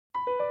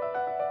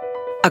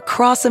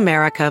Across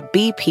America,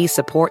 BP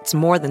supports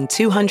more than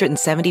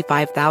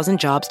 275,000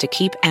 jobs to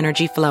keep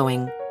energy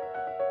flowing.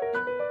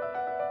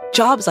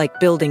 Jobs like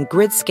building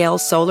grid-scale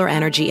solar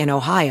energy in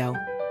Ohio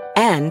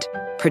and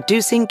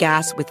producing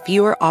gas with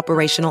fewer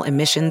operational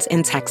emissions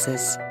in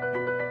Texas.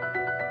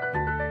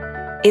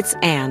 It's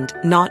and,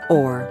 not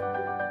or.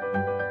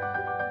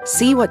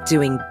 See what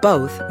doing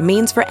both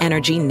means for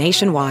energy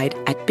nationwide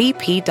at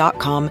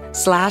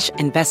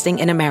bp.com/investing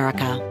in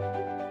America.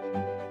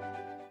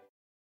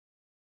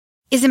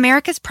 Is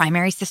America's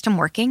primary system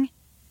working?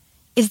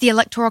 Is the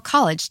Electoral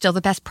College still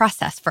the best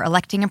process for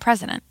electing a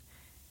president?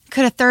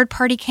 Could a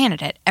third-party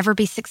candidate ever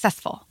be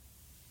successful?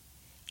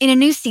 In a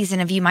new season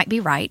of You Might Be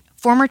Right,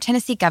 former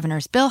Tennessee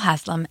governors Bill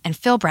Haslam and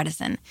Phil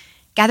Bredesen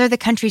gather the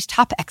country's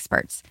top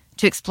experts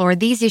to explore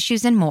these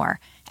issues and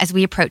more as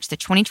we approach the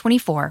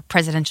 2024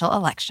 presidential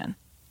election.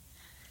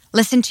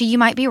 Listen to You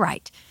Might Be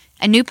Right,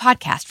 a new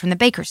podcast from the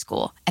Baker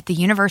School at the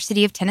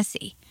University of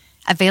Tennessee,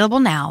 available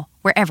now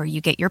wherever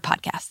you get your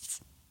podcasts.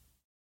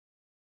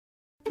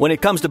 When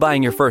it comes to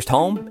buying your first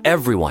home,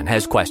 everyone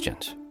has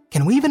questions.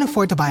 Can we even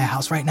afford to buy a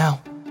house right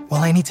now?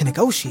 Well, I need to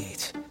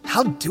negotiate.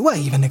 How do I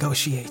even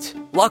negotiate?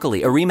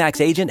 Luckily, a RE/MAX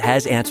agent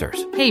has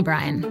answers. Hey,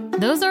 Brian,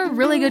 those are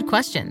really good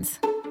questions.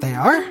 They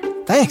are?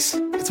 Thanks.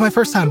 It's my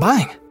first time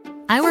buying.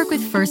 I work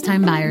with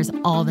first-time buyers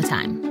all the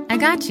time. I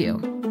got you.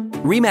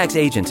 RE/MAX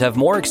agents have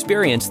more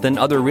experience than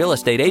other real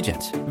estate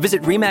agents.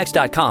 Visit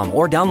RE/MAX.com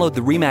or download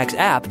the RE/MAX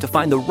app to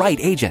find the right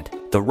agent.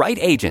 The right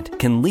agent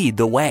can lead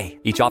the way.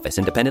 Each office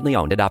independently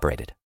owned and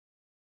operated.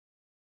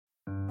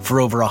 For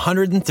over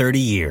 130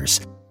 years,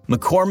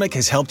 McCormick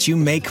has helped you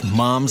make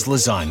Mom's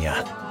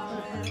lasagna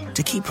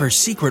to keep her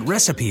secret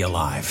recipe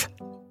alive.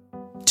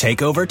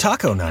 Take over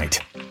taco night,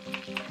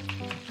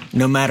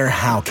 no matter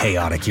how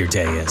chaotic your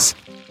day is.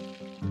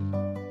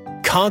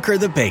 Conquer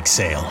the bake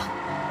sale,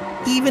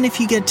 even if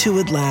you get to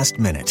it last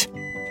minute.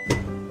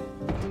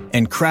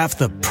 And craft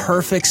the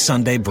perfect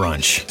Sunday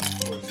brunch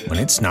when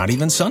it's not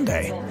even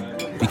Sunday.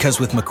 Because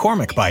with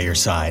McCormick by your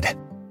side,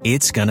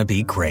 it's gonna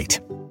be great.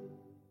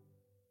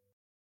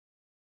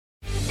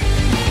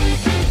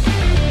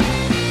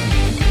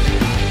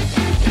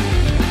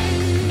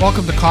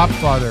 Welcome to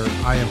Copfather.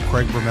 I am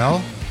Craig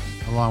Bromell,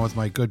 along with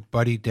my good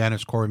buddy,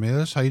 Dennis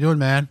Coromidis. How you doing,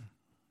 man?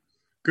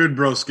 Good,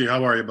 broski.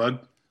 How are you, bud?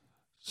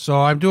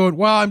 So I'm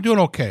doing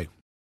okay.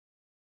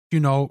 You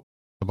know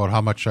about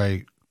how much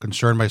I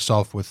concern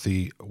myself with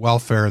the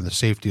welfare and the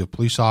safety of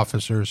police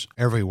officers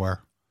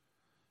everywhere.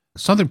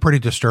 Something pretty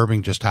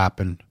disturbing just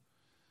happened,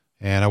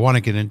 and I want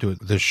to get into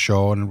it this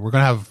show, and we're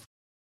going to have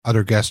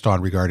other guests on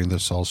regarding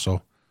this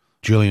also.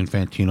 Julian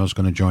Fantino is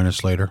going to join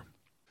us later.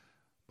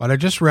 But I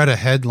just read a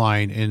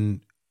headline in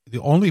the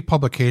only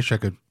publication I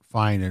could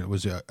find, and it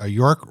was a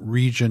York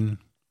Region,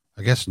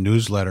 I guess,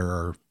 newsletter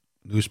or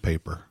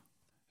newspaper.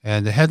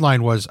 And the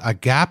headline was, "A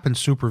Gap in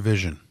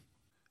Supervision,"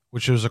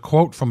 which was a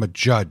quote from a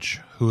judge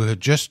who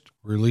had just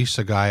released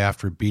a guy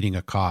after beating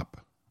a cop.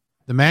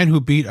 The man who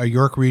beat a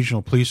York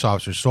Regional police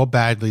officer so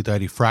badly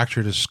that he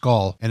fractured his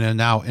skull in a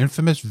now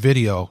infamous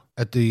video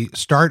at the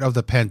start of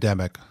the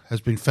pandemic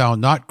has been found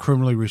not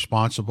criminally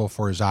responsible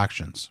for his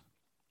actions.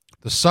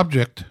 The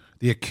subject,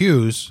 the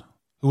accused,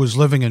 who was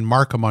living in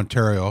Markham,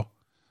 Ontario,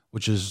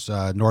 which is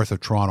north of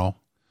Toronto,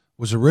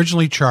 was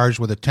originally charged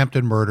with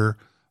attempted murder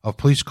of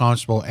Police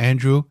Constable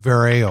Andrew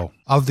Verrejo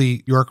of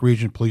the York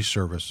Region Police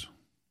Service.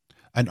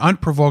 An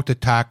unprovoked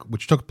attack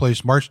which took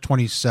place March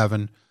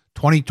 27,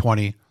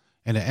 2020,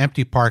 in an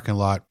empty parking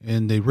lot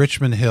in the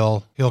Richmond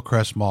Hill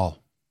Hillcrest Mall.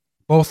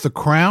 Both the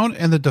Crown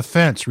and the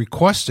defense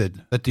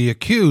requested that the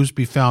accused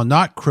be found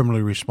not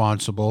criminally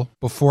responsible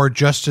before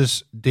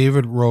Justice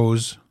David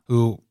Rose,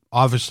 who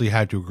obviously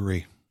had to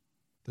agree.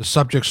 The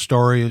subject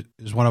story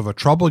is one of a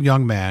troubled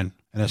young man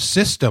and a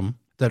system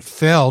that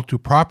failed to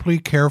properly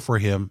care for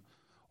him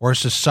or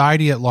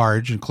society at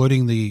large,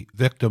 including the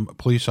victim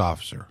police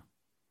officer.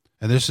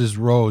 And this is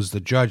Rose, the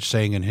judge,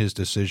 saying in his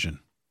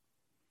decision.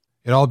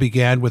 It all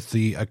began with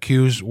the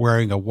accused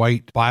wearing a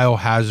white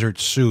biohazard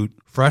suit,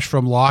 fresh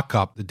from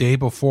lockup the day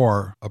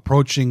before,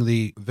 approaching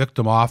the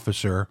victim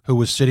officer who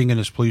was sitting in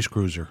his police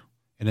cruiser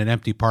in an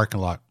empty parking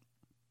lot.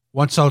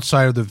 Once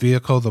outside of the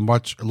vehicle, the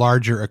much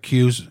larger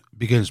accused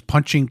begins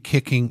punching,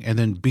 kicking, and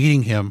then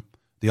beating him,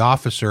 the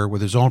officer,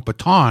 with his own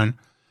baton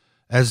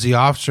as the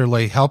officer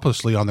lay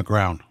helplessly on the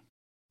ground.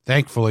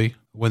 Thankfully,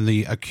 when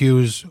the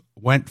accused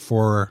went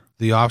for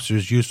the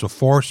officer's use of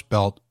force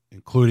belt,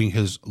 including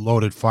his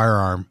loaded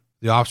firearm,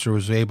 the officer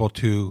was able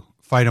to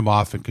fight him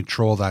off and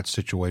control that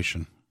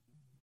situation.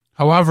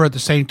 However, at the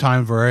same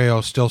time,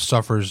 Verrejo still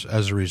suffers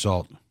as a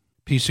result.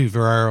 PC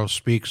Verrejo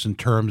speaks in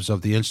terms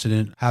of the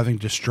incident having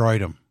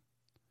destroyed him.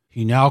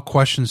 He now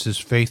questions his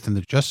faith in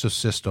the justice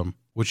system,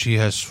 which he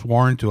has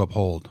sworn to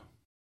uphold.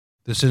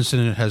 This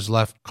incident has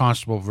left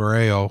Constable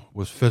Verrejo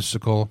with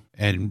physical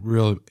and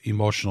real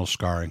emotional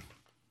scarring.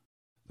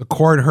 The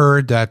court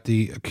heard that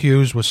the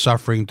accused was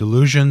suffering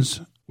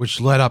delusions,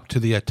 which led up to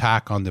the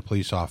attack on the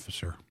police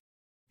officer.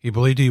 He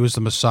believed he was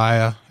the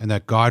Messiah and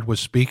that God was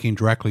speaking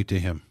directly to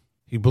him.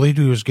 He believed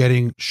he was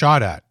getting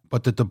shot at,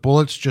 but that the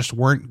bullets just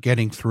weren't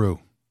getting through.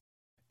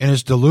 In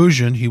his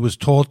delusion, he was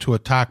told to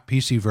attack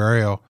P.C.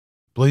 Verio,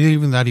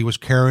 believing that he was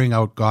carrying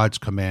out God's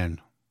command.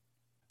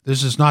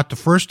 This is not the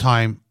first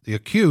time the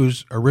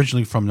accused,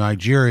 originally from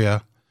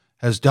Nigeria,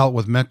 has dealt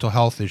with mental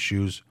health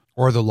issues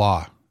or the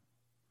law.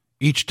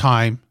 Each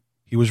time,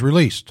 he was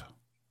released,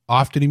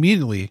 often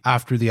immediately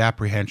after the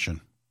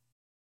apprehension.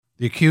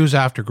 The accused,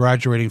 after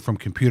graduating from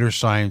computer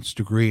science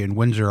degree in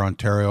Windsor,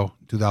 Ontario,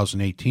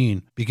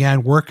 2018,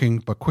 began working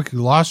but quickly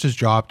lost his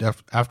job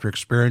after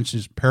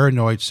experiencing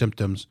paranoid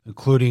symptoms,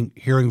 including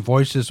hearing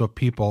voices of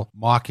people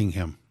mocking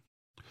him.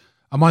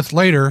 A month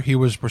later, he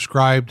was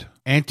prescribed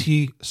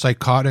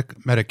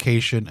antipsychotic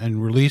medication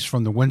and released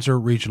from the Windsor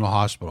Regional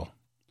Hospital.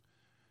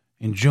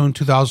 In June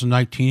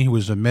 2019, he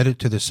was admitted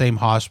to the same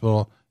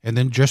hospital and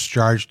then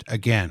discharged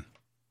again.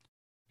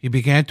 He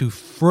began to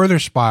further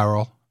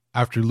spiral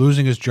after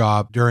losing his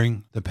job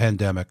during the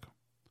pandemic.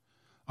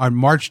 On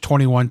March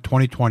 21,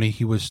 2020,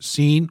 he was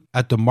seen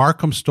at the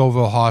Markham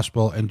Stouffville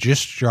Hospital and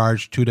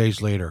discharged 2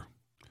 days later.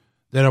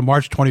 Then on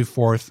March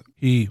 24th,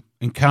 he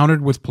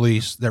encountered with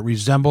police that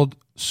resembled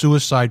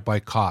suicide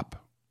by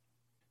cop.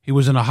 He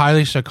was in a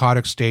highly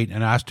psychotic state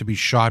and asked to be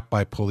shot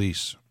by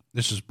police.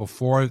 This is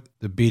before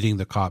the beating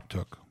the cop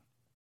took.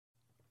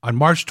 On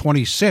March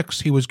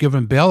 26th, he was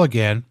given bail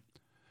again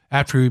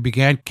after he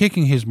began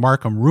kicking his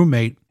Markham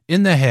roommate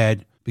in the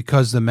head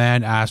because the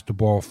man asked to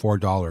borrow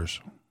 $4.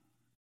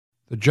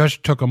 The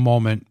judge took a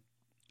moment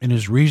in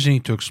his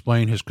reasoning to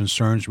explain his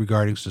concerns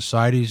regarding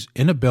society's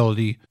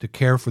inability to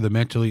care for the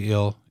mentally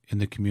ill in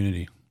the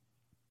community.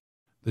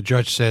 The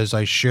judge says,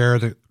 "I share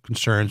the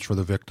concerns for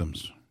the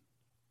victims.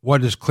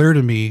 What is clear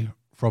to me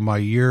from my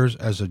years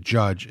as a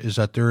judge is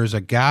that there is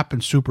a gap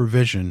in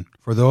supervision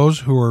for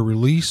those who are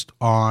released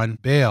on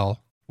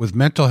bail with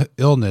mental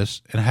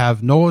illness and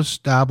have no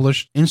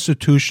established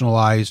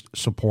institutionalized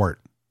support."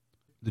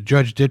 The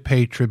judge did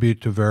pay tribute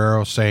to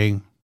Verio,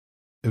 saying,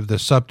 if the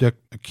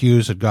subject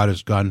accused had got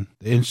his gun,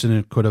 the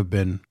incident could have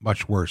been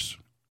much worse.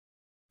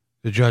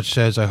 The judge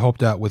says, "I hope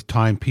that with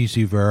time,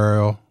 P.C.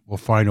 Verio will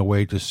find a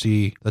way to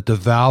see that the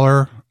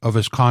valor of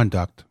his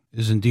conduct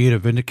is indeed a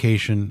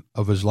vindication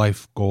of his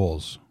life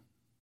goals."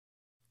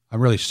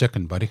 I'm really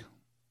sickened, buddy.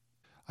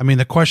 I mean,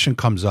 the question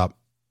comes up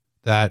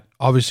that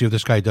obviously if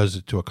this guy does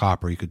it to a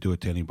cop, or he could do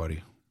it to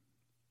anybody.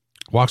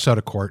 Walks out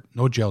of court,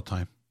 no jail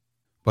time.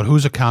 But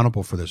who's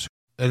accountable for this?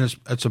 And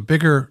it's a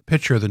bigger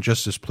picture than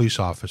just this police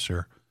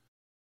officer.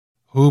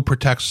 Who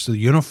protects the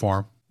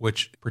uniform,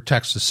 which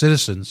protects the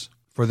citizens,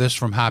 for this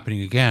from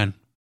happening again?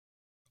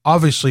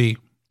 Obviously,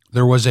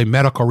 there was a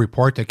medical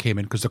report that came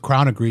in because the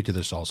Crown agreed to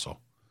this also.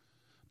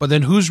 But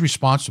then who's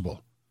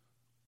responsible?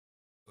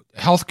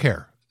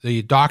 Healthcare,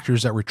 the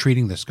doctors that were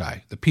treating this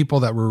guy, the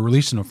people that were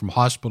releasing him from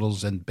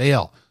hospitals and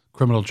bail,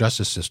 criminal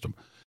justice system.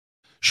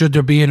 Should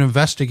there be an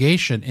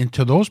investigation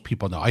into those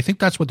people now? I think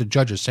that's what the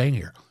judge is saying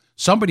here.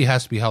 Somebody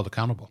has to be held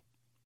accountable.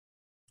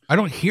 I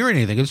don't hear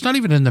anything. It's not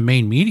even in the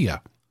main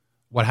media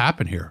what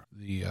happened here.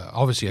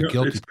 Obviously a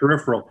guilty. It's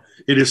peripheral.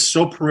 It is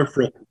so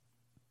peripheral.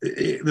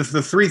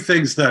 The three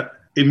things that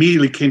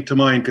immediately came to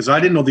mind, because I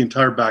didn't know the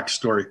entire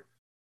backstory.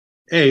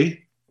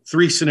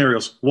 Three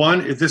scenarios.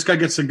 One, if this guy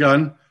gets a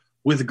gun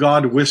with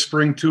God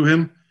whispering to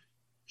him,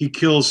 he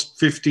kills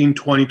 15,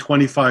 20,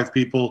 25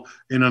 people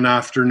in an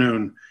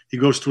afternoon. He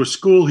goes to a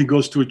school. He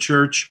goes to a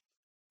church.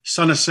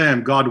 Son of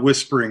Sam, God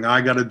whispering,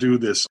 I got to do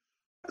this.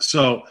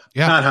 So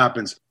that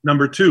happens.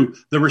 Number two,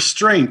 the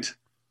restraint.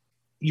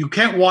 You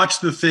can't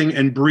watch the thing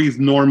and breathe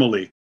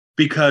normally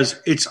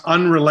because it's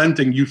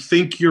unrelenting. You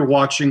think you're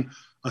watching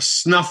a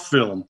snuff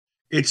film.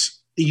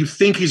 You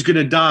think he's going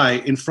to die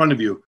in front of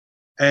you.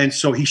 And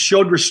so he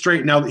showed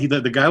restraint. Now,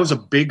 the guy was a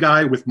big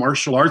guy with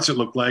martial arts, it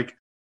looked like.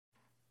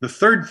 The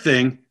third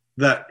thing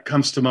that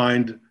comes to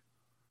mind,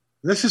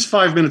 this is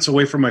 5 minutes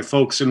away from my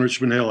folks in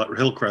Richmond Hill at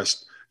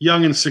Hillcrest,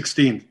 Yonge and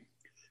 16th.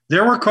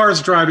 There were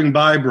cars driving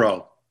by,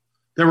 bro.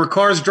 There were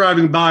cars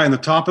driving by on the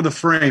top of the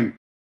frame.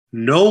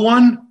 No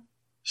one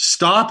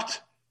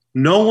stopped.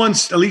 No one,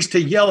 at least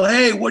to yell,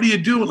 "Hey, what are you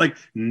doing?" Like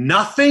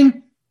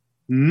nothing,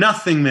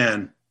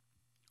 man.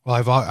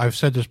 Well, I've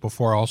said this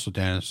before also,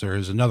 Dennis. There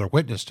is another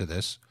witness to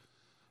this,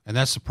 and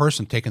that's the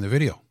person taking the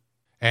video.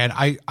 And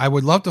I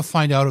would love to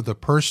find out if the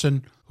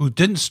person who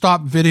didn't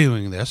stop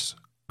videoing this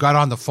got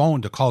on the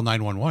phone to call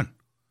 911.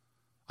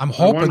 I'm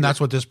hoping that's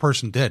what this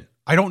person did.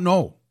 I don't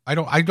know.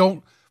 I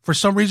don't. For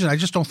some reason, I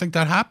just don't think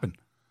that happened.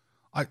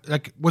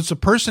 Was the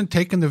person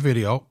taking the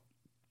video?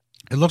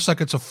 It looks like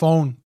it's a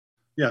phone.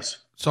 Yes.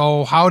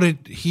 So how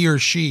did he or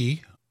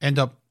she end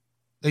up?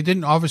 They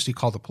didn't obviously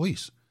call the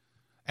police.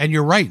 And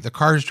you're right. The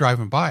car is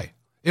driving by.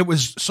 It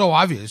was so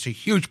obvious. It's a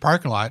huge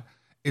parking lot.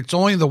 It's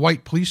only the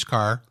white police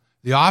car,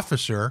 the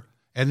officer,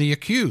 and the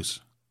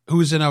accused,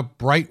 who's in a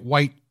bright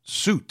white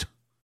suit.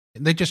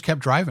 And they just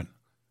kept driving.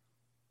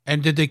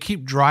 And did they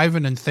keep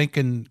driving and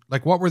thinking,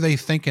 like, what were they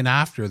thinking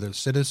after the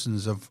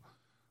citizens of,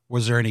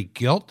 was there any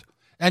guilt?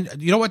 And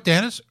you know what,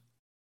 Dennis?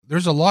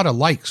 There's a lot of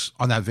likes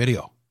on that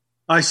video.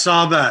 I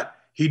saw that.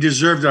 He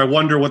deserved it. I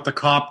wonder what the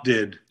cop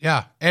did.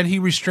 Yeah, and he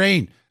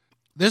restrained.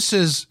 This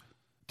is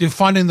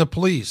defunding the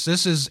police.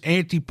 This is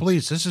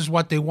anti-police. This is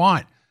what they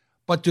want.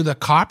 But do the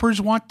coppers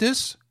want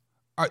this?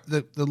 Are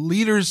the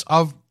leaders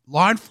of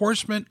law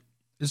enforcement?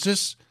 Is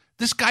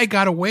this guy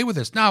got away with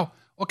this? Now,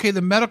 okay,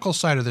 the medical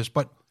side of this,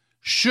 but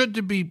should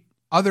there be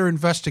other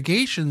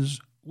investigations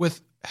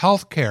with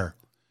healthcare,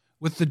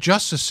 with the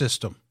justice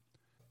system?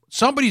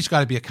 Somebody's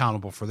got to be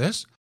accountable for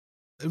this.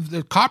 If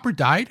the copper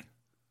died,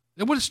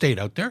 it would have stayed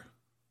out there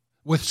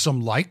with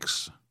some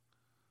likes.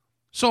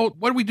 So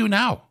what do we do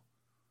now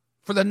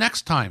for the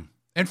next time?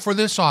 And for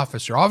this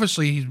officer,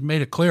 obviously he's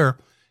made it clear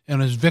in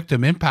his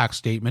victim impact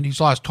statement,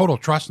 he's lost total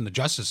trust in the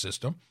justice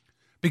system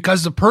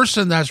because the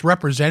person that's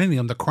representing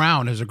him, the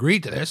Crown, has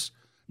agreed to this.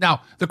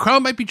 Now, the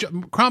Crown might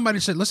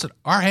have said, listen,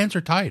 our hands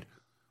are tied.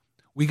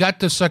 We got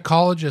the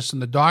psychologists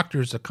and the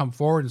doctors that come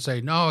forward and say,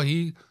 no,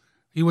 he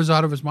was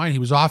out of his mind. He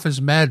was off his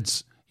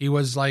meds. He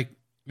was like,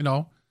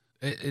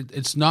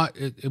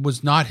 it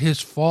was not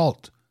his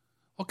fault.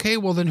 Okay,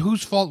 well then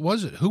whose fault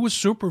was it? Who was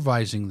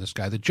supervising this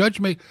guy?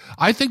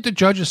 I think the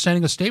judge is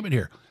sending a statement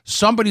here.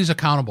 Somebody's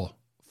accountable.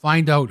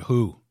 Find out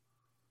who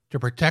to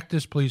protect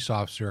this police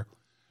officer.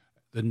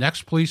 The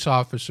next police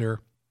officer,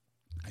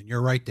 and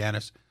you're right,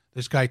 Dennis,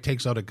 this guy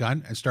takes out a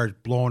gun and starts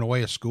blowing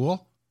away a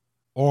school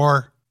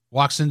or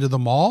walks into the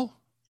mall.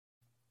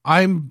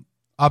 I'm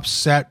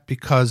upset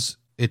because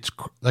it's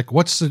like,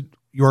 what's the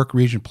York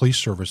Region Police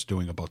Service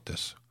doing about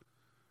this?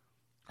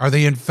 Are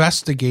they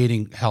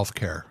investigating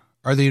healthcare?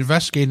 Are they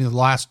investigating the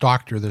last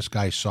doctor this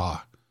guy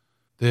saw?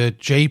 The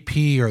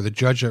JP or the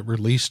judge that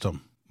released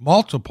him?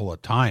 Multiple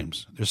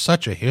times. There's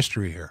such a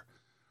history here.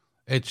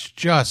 It's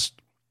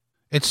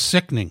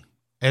sickening.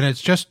 And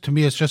it's just, to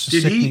me, it's just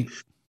sickening.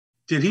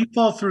 Did he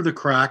fall through the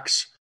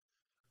cracks?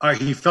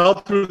 He fell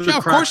through the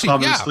cracks,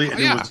 obviously.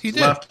 He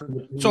did.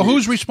 So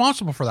who's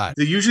responsible for that?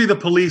 Usually the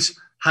police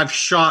have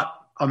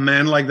shot a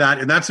man like that.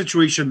 In that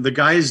situation, the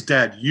guy is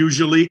dead.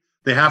 Usually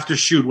they have to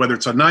shoot, whether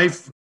it's a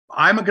knife.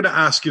 I'm going to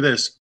ask you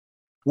this.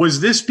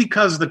 Was this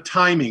because the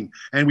timing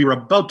and we were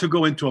about to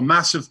go into a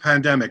massive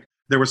pandemic?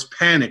 There was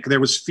panic. There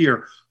was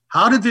fear.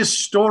 How did this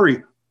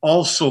story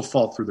also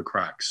fall through the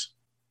cracks?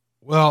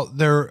 Well,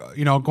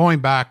 going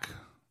back,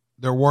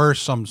 there were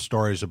some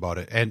stories about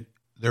it, and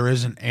there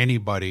isn't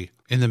anybody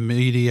in the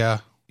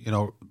media,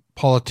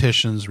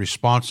 politicians,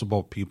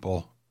 responsible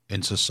people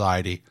in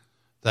society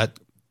that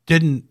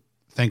didn't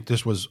think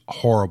this was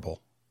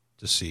horrible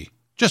to see.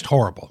 Just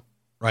horrible,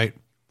 right?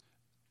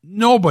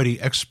 Nobody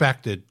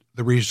expected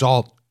the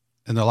result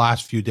in the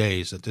last few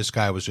days that this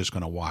guy was just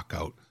going to walk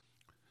out.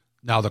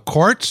 Now, the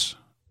courts,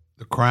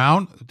 the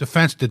Crown, the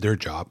defense did their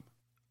job.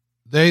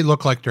 They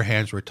look like their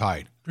hands were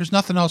tied. There's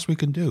nothing else we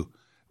can do.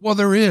 Well,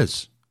 there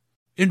is.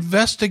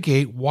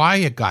 Investigate why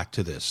it got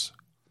to this.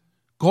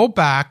 Go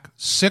back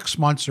 6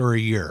 months or a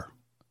year.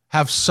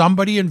 Have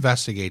somebody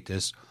investigate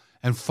this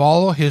and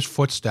follow his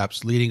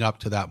footsteps leading up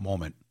to that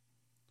moment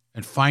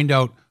and find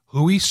out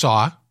who he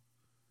saw,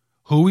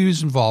 who he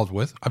was involved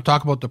with. I'm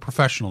talking about the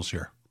professionals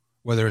here,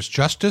 whether it's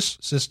justice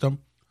system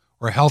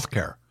or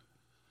healthcare,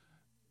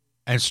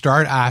 and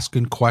start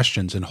asking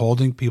questions and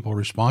holding people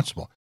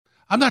responsible.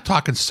 I'm not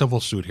talking civil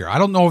suit here. I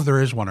don't know if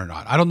there is one or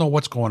not. I don't know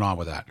what's going on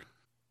with that.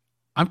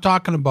 I'm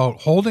talking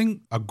about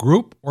holding a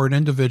group or an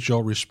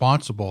individual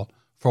responsible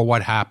for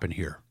what happened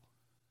here.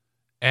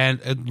 And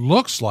it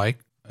looks like,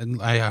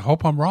 and I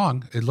hope I'm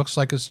wrong, it looks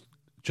like it's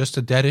just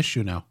a dead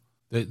issue now.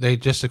 They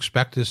just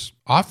expect this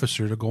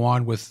officer to go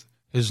on with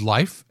his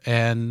life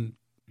and,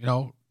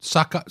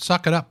 suck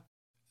it up.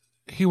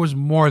 He was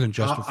more than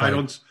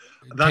justified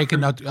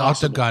taking out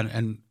the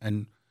gun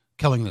and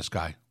killing this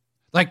guy.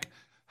 Like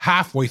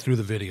halfway through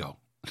the video,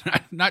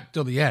 not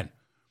till the end.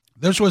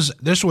 This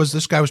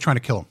guy was trying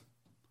to kill him.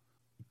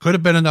 Could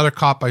have been another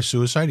cop by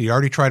suicide. He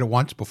already tried it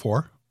once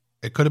before.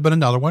 It could have been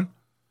another one.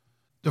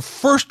 The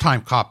first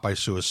time cop by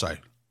suicide,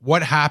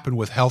 what happened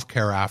with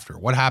healthcare after?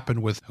 What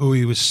happened with who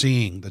he was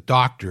seeing, the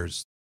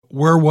doctors?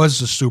 Where was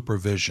the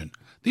supervision?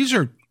 These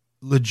are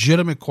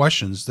legitimate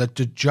questions that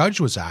the judge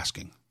was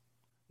asking.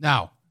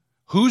 Now,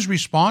 who's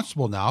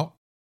responsible now?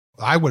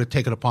 I would have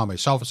taken it upon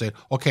myself and said,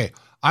 okay,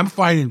 I'm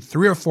finding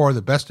 3 or 4 of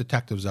the best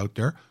detectives out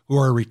there who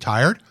are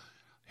retired.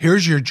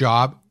 Here's your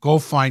job. Go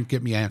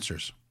get me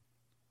answers.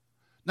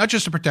 Not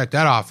just to protect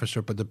that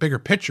officer, but the bigger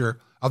picture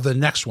of the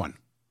next one.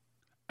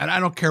 And I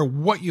don't care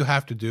what you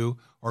have to do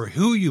or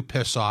who you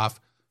piss off,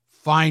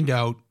 find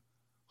out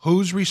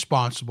who's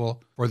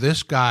responsible for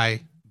this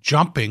guy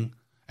jumping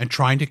and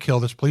trying to kill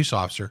this police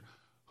officer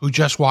who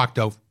just walked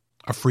out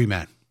a free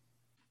man.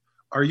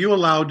 Are you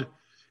allowed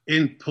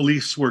in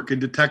police work, in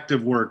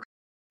detective work,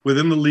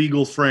 within the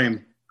legal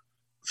frame,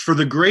 for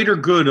the greater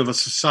good of a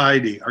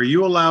society, are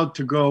you allowed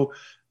to go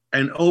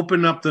and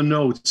open up the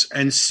notes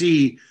and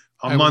see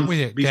a month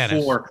before?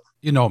 Dennis,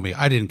 you know me.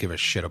 I didn't give a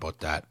shit about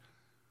that.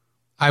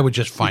 I would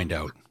just find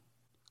out.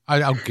 I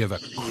don't give a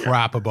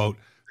crap about,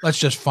 let's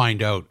just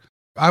find out.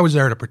 I was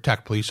there to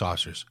protect police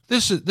officers.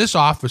 This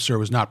officer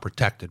was not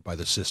protected by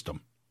the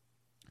system.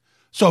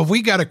 So if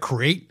we got to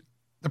create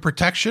the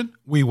protection,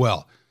 we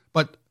will.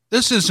 But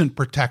this isn't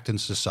protecting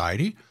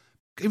society.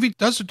 If he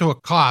does it to a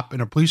cop in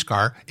a police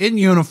car in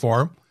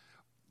uniform,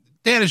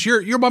 Dennis,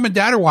 your mom and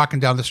dad are walking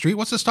down the street.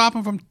 What's to stop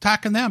them from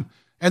attacking them?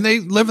 And they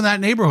live in that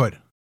neighborhood.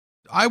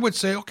 I would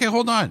say, okay,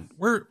 hold on.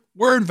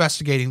 We're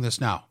investigating this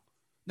now.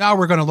 Now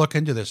we're going to look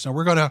into this and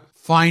we're going to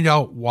find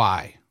out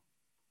why.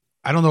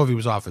 I don't know if he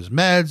was off his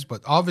meds,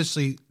 but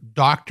obviously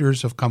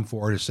doctors have come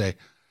forward to say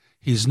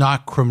he's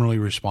not criminally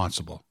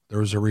responsible. There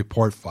was a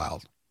report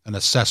filed, an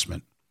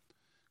assessment.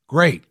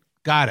 Great.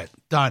 Got it.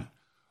 Done.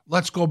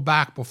 Let's go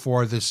back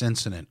before this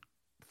incident.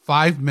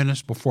 5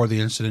 minutes before the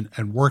incident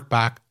and work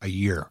back a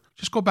year.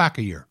 Just go back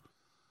a year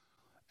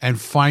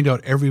and find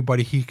out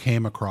everybody he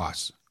came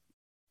across.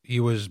 He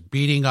was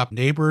beating up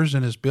neighbors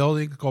in his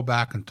building. Go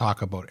back and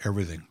talk about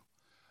everything.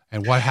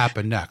 And what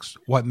happened next?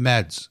 What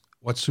meds?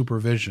 What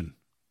supervision?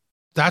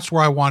 That's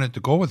where I wanted to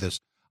go with this.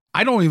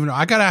 I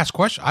got to ask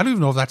questions. I don't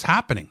even know if that's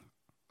happening.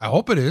 I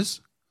hope it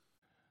is.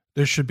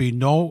 There should be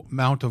no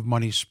amount of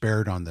money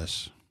spared on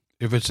this.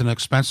 If it's an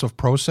expensive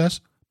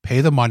process,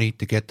 pay the money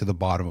to get to the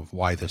bottom of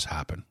why this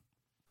happened.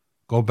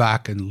 Go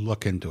back and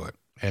look into it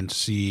and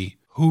see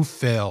who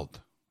failed.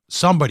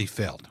 Somebody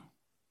failed.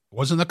 It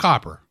wasn't the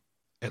copper.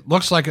 It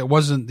looks like it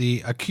wasn't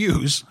the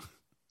accused.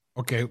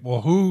 Okay,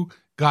 well, who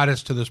got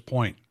us to this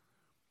point?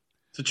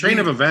 It's a chain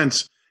of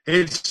events.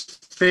 It's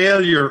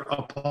failure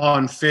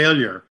upon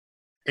failure.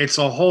 It's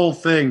a whole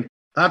thing.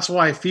 That's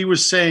why if he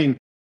was saying,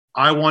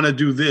 I want to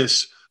do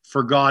this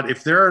for God,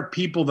 if there are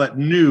people that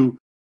knew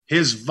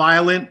his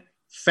violent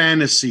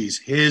fantasies,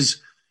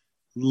 his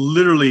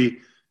literally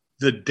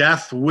the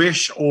death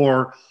wish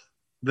or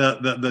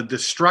the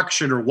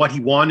destruction or what he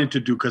wanted to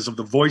do because of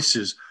the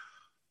voices,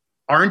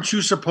 aren't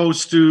you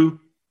supposed to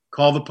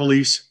call the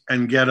police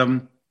and get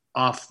him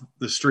off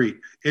the street?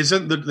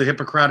 Isn't the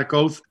Hippocratic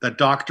oath that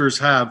doctors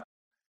have,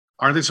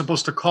 aren't they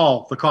supposed to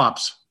call the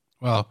cops?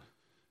 Well,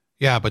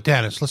 yeah, but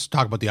Dennis, let's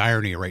talk about the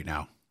irony right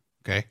now,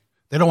 okay?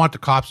 They don't want the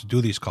cops to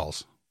do these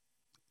calls.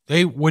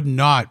 They would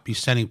not be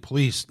sending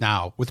police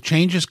now, with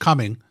changes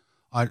coming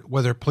on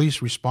whether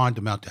police respond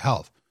to mental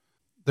health.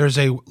 There's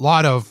a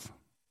lot of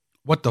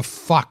what the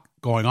fuck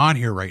going on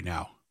here right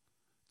now.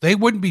 They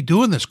wouldn't be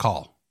doing this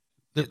call.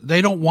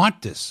 They don't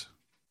want this.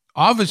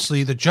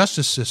 Obviously, the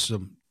justice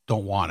system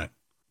don't want it.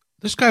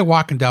 This guy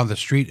walking down the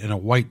street in a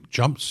white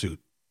jumpsuit,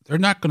 they're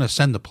not going to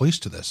send the police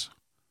to this.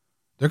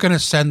 They're going to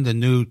send the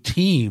new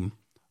team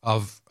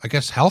of, I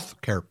guess,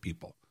 healthcare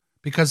people,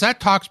 because that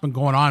talk's been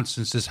going on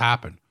since this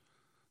happened.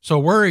 So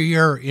we're a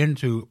year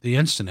into the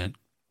incident,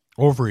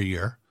 over a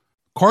year.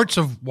 Courts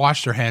have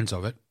washed their hands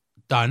of it,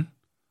 done.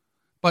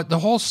 But the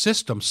whole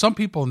system, some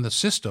people in the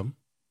system,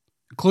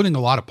 including a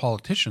lot of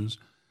politicians,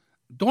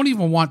 don't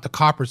even want the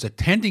coppers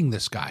attending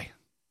this guy.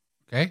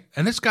 Okay?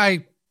 And this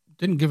guy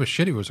didn't give a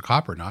shit if he was a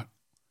cop or not.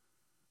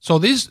 So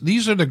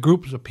these are the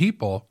groups of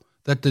people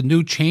that the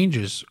new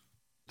changes,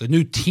 the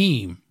new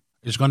team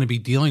is going to be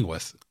dealing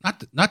with.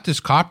 Not this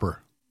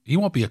copper. He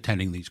won't be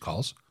attending these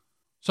calls.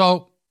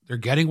 So they're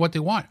getting what they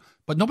want.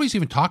 But nobody's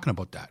even talking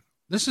about that.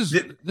 This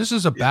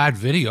is a bad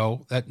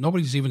video that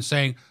nobody's even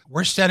saying,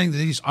 we're sending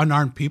these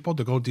unarmed people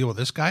to go deal with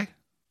this guy.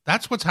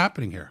 That's what's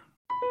happening here.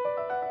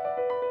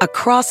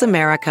 Across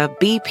America,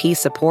 BP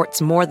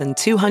supports more than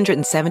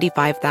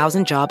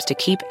 275,000 jobs to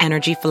keep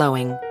energy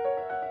flowing.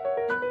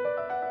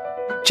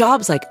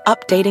 Jobs like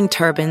updating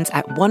turbines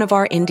at one of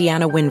our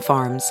Indiana wind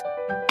farms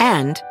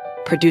and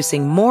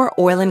producing more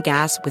oil and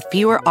gas with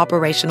fewer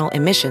operational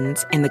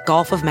emissions in the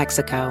Gulf of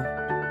Mexico.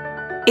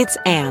 It's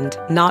and,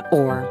 not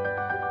or.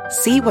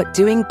 See what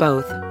doing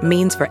both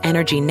means for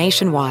energy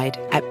nationwide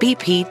at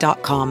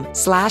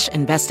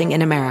bp.com/investing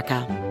in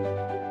America.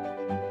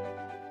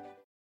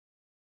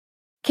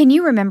 Can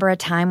you remember a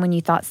time when you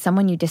thought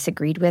someone you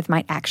disagreed with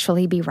might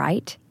actually be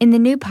right? In the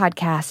new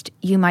podcast,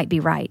 You Might Be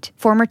Right,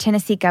 former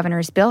Tennessee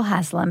Governors Bill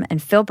Haslam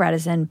and Phil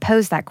Bredesen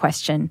pose that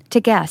question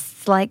to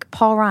guests like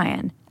Paul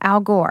Ryan,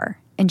 Al Gore,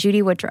 and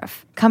Judy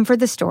Woodruff. Come for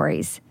the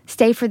stories,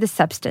 stay for the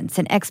substance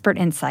and expert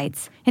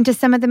insights into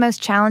some of the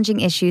most challenging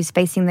issues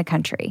facing the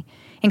country,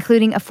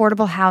 including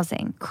affordable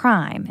housing,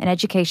 crime, and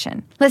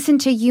education. Listen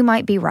to You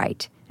Might Be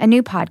Right, a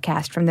new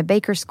podcast from the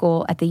Baker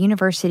School at the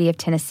University of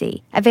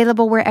Tennessee,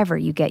 available wherever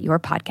you get your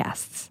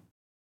podcasts.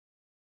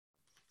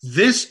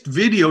 This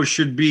video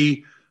should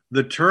be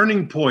the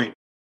turning point.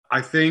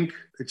 I think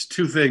it's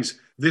two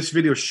things. This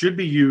video should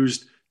be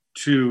used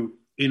to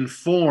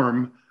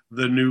inform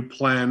the new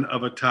plan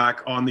of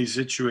attack on these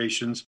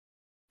situations.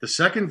 The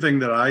second thing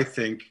that I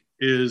think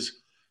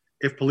is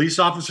if police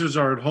officers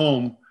are at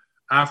home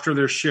after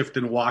their shift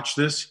and watch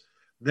this,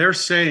 they're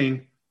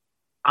saying,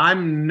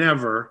 I'm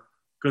never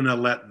going to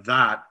let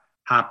that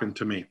happen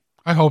to me.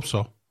 I hope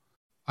so.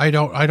 I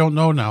don't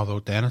know now though,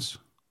 Dennis.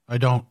 I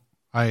don't.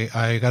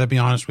 I got to be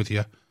honest with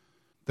you.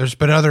 There's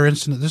been other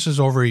incidents. This is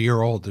over a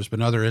year old. There's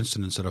been other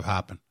incidents that have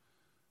happened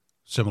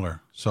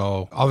similar.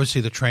 So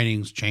obviously the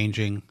training's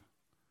changing.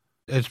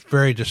 It's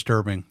very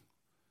disturbing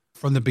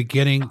from the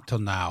beginning till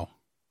now.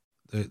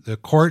 The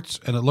courts,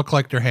 and it looked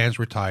like their hands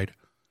were tied,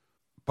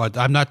 but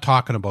I'm not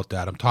talking about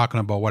that. I'm talking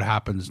about what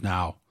happens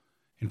now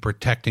in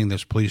protecting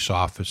this police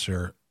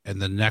officer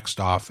and the next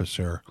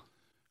officer,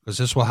 because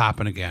this will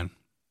happen again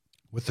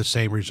with the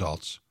same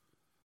results.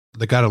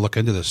 they got to look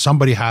into this.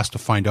 Somebody has to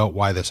find out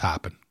why this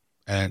happened.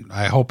 And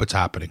I hope it's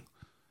happening.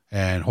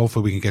 And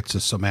hopefully we can get to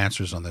some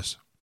answers on this.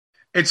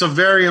 It's a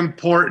very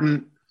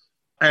important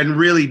and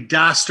really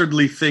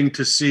dastardly thing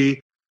to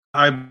see.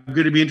 I'm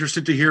going to be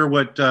interested to hear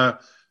what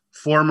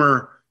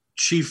former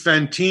Chief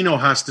Fantino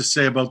has to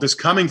say about this,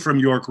 coming from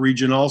York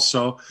Region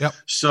also. Yep.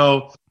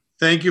 So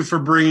thank you for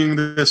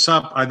bringing this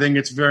up. I think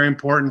it's very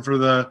important for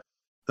the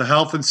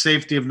health and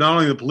safety of not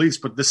only the police,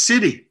 but the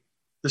city.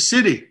 The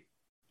city.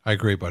 I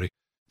agree, buddy.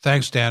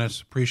 Thanks,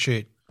 Dennis.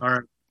 Appreciate it. All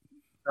right.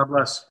 God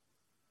bless.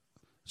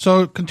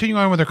 So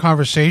continuing on with our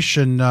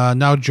conversation,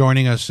 now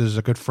joining us is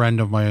a good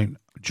friend of mine,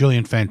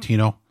 Gillian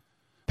Fantino,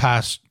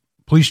 past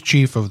police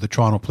chief of the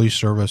Toronto Police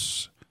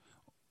Service,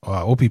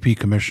 OPP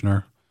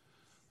commissioner,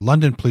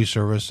 London Police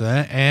Service,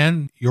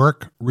 and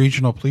York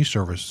Regional Police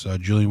Service.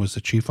 Gillian was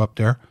the chief up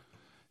there,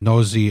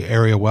 knows the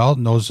area well,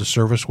 knows the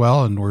service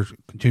well, and we're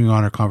continuing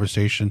on our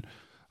conversation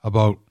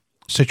about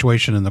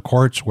situation in the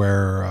courts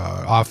where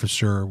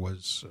officer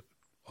was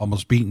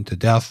almost beaten to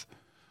death,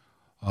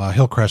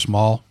 Hillcrest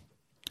Mall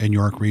in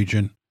York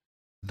Region.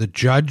 The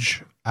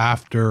judge,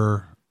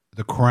 after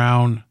the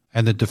Crown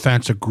and the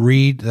defense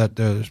agreed that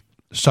the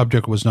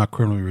subject was not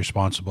criminally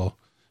responsible,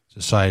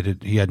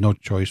 decided he had no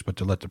choice but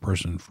to let the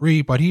person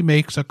free. But he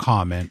makes a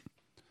comment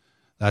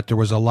that there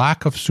was a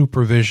lack of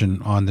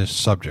supervision on this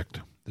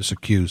subject, this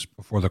accused,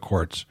 before the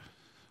courts.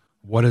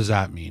 What does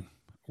that mean?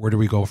 Where do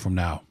we go from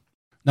now?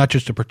 Not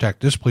just to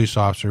protect this police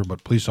officer,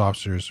 but police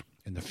officers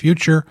in the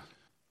future.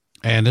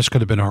 And this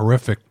could have been a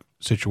horrific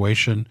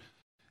situation.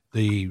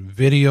 The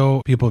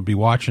video, people would be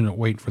watching it,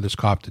 waiting for this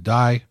cop to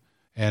die.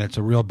 And it's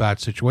a real bad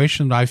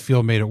situation. I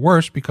feel made it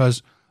worse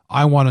because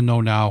I want to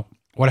know now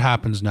what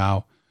happens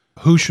now,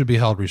 who should be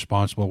held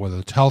responsible, whether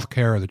it's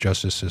healthcare or the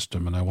justice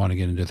system. And I want to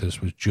get into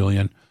this with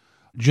Gillian.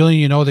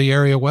 Gillian, you know the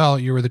area well.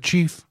 You were the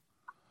chief.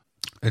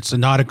 It's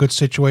not a good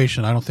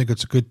situation. I don't think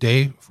it's a good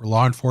day for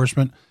law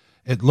enforcement.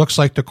 It looks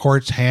like the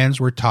court's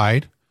hands were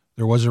tied.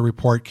 There was a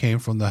report came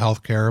from the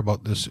healthcare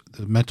about this,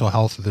 the mental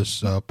health of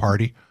this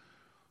party,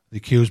 the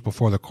accused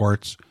before the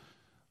courts.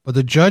 But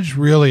the judge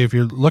really, if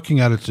you're looking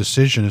at its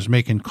decision, is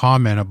making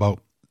comment about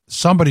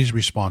somebody's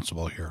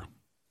responsible here.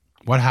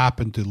 What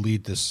happened to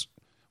lead this,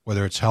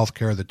 whether it's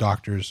healthcare, the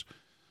doctors,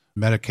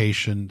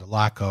 medication, the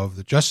lack of,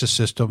 the justice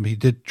system. He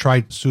did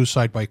try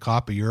suicide by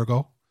cop a year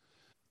ago.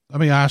 Let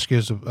me ask you,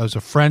 as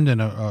a friend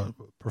and a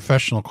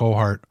professional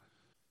cohort,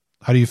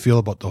 how do you feel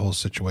about the whole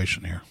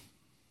situation here?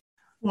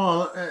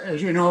 Well,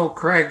 as you know,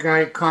 Craig,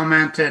 I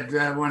commented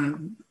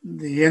when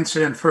the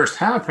incident first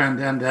happened,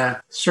 and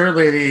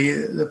certainly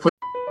the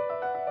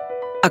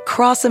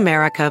Across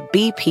America,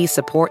 BP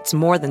supports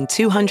more than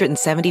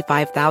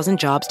 275,000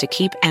 jobs to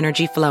keep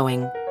energy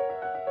flowing.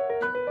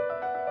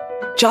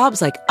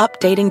 Jobs like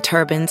updating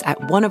turbines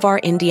at one of our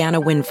Indiana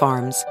wind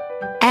farms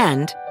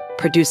and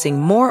producing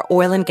more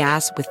oil and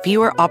gas with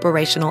fewer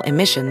operational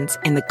emissions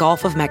in the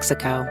Gulf of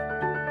Mexico.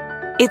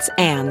 It's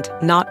and,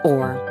 not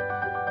or.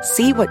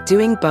 See what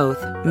doing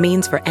both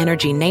means for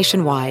energy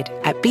nationwide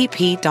at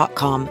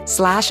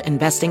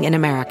bp.com/investing in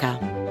America.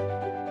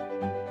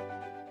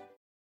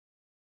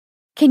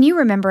 Can you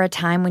remember a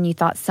time when you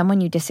thought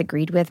someone you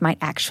disagreed with might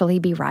actually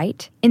be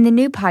right? In the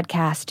new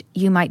podcast,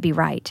 You Might Be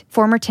Right,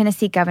 former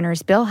Tennessee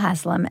Governors Bill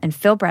Haslam and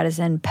Phil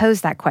Bredesen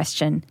posed that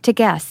question to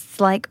guests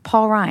like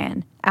Paul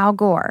Ryan, Al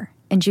Gore,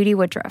 and Judy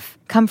Woodruff.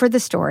 Come for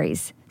the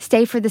stories,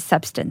 stay for the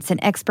substance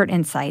and expert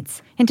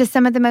insights into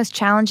some of the most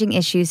challenging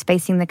issues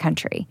facing the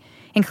country,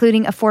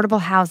 including affordable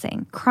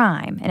housing,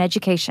 crime, and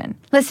education.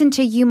 Listen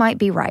to You Might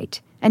Be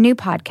Right, a new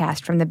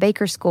podcast from the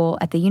Baker School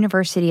at the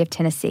University of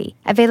Tennessee,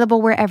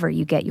 available wherever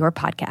you get your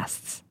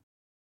podcasts.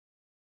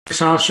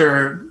 This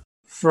officer,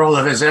 for all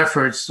of his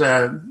efforts,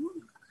 and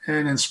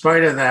in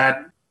spite of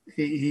that,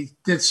 he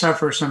did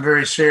suffer some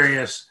very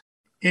serious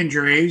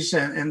injuries,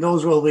 and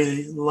those will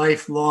be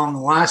lifelong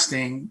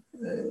lasting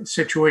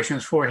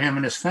situations for him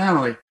and his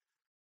family.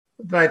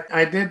 But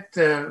I did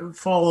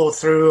follow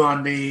through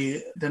on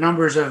the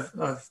numbers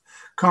of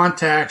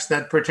contacts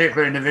that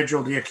particular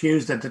individual, the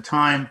accused at the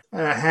time,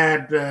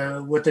 had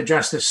with the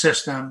justice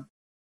system,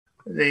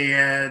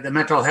 the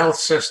mental health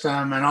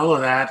system, and all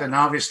of that. And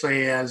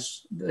obviously,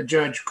 as the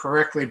judge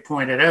correctly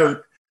pointed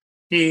out,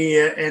 he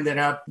ended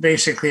up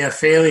basically a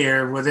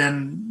failure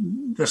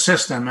within the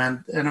system.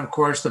 And of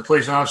course, the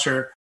police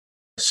officer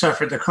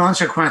suffered the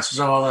consequences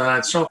of all of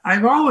that. So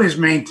I've always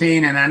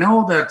maintained, and I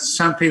know that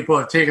some people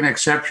have taken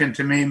exception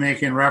to me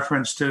making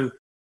reference to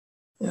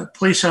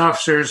police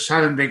officers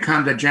having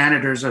become the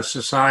janitors of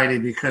society,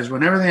 because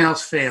when everything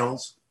else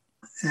fails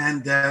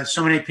and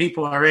so many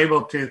people are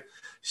able to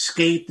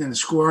skate and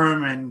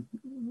squirm and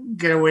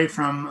get away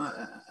from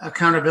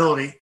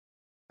accountability,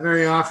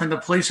 very often the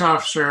police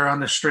officer on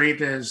the street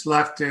is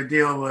left to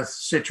deal with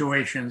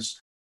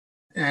situations,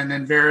 and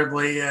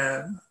invariably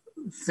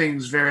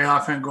things very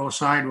often go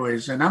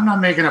sideways. And I'm not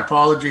making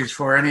apologies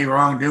for any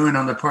wrongdoing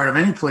on the part of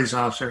any police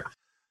officer.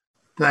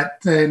 But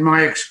in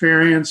my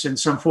experience, in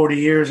some 40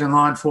 years in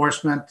law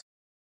enforcement,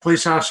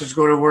 police officers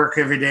go to work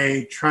every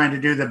day trying to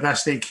do the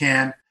best they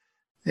can.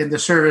 in the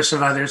service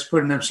of others,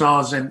 putting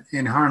themselves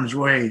in harm's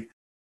way.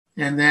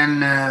 And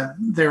then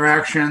their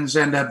actions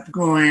end up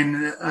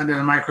going under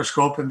the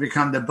microscope and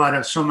become the butt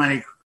of so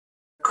many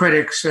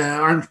critics,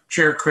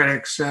 armchair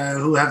critics,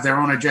 who have their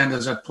own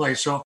agendas at play.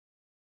 So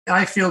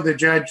I feel the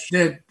judge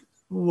did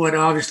what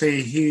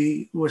obviously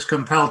he was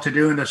compelled to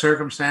do in the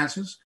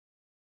circumstances.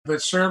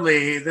 But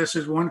certainly this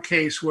is one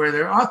case where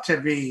there ought to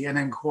be an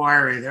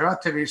inquiry. There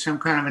ought to be some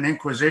kind of an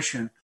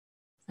inquisition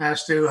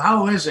as to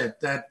how is it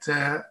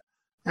that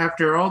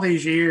after all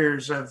these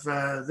years of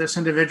this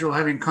individual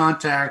having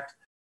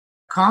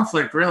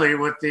conflict really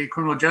with the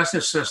criminal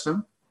justice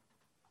system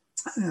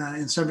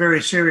in some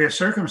very serious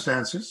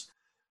circumstances,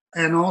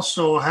 and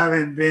also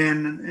having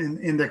been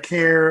in the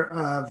care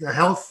of the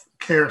health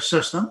care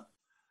system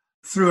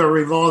through a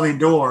revolving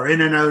door,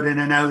 in and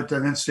out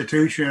of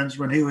institutions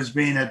when he was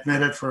being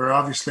admitted for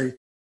obviously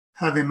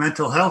having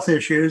mental health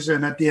issues.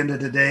 And at the end of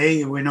the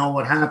day, we know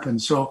what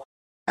happened. So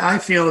I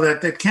feel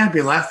that it can't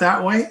be left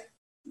that way.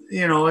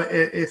 You know,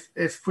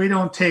 if we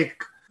don't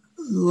take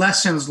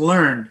lessons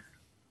learned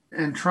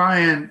and try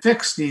and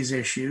fix these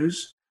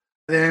issues,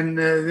 then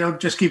they'll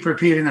just keep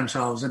repeating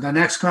themselves. And the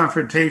next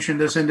confrontation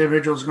this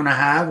individual is going to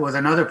have with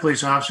another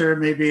police officer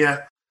may be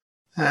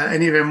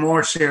an even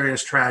more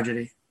serious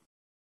tragedy.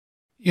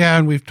 Yeah,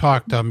 and we've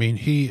talked. I mean,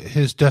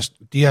 his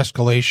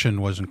de-escalation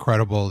was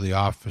incredible. The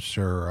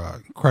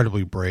officer,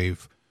 incredibly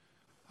brave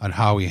on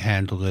how he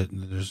handled it.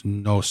 And there's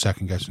no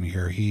second guessing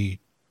here.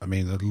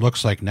 It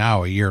looks like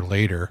now, a year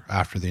later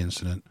after the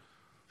incident,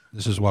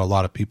 this is what a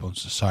lot of people in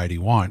society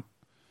want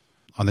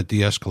on the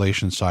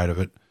de-escalation side of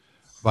it.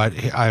 But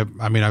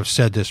I've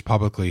said this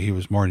publicly. He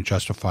was more than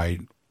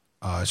justified,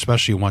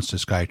 especially once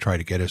this guy tried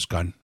to get his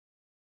gun.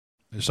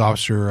 This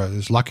officer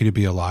is lucky to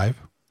be alive.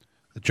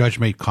 The judge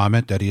made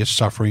comment that he is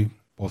suffering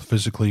both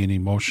physically and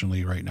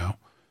emotionally right now,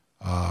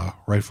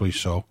 rightfully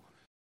so.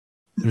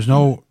 There's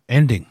no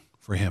ending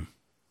for him,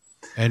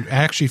 and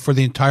actually for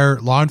the entire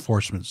law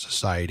enforcement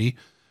society.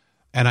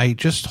 And I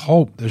just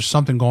hope there's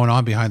something going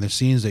on behind the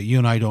scenes that you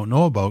and I don't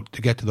know about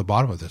to get to the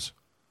bottom of this.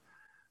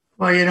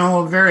 Well, you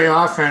know, very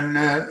often,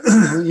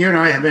 you and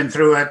I have been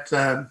through it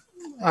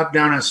up,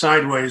 down, and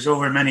sideways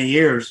over many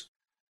years.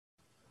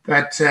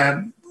 But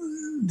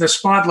the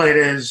spotlight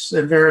is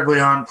invariably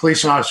on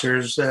police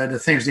officers, the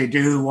things they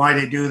do, why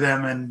they do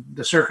them, and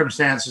the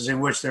circumstances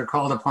in which they're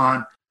called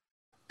upon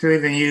to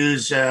even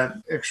use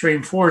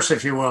extreme force,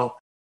 if you will.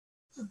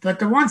 But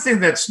the one thing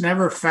that's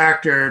never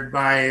factored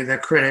by the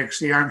critics,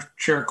 the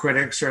armchair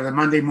critics, or the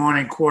Monday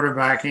morning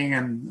quarterbacking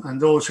and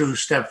those who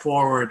step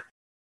forward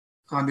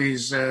on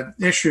these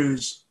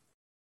issues,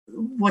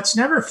 what's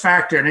never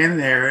factored in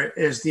there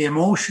is the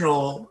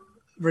emotional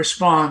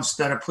response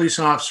that a police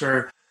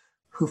officer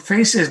who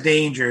faces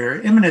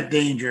danger, imminent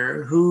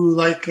danger, who,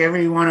 like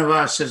every one of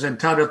us, is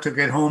entitled to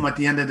get home at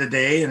the end of the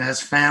day and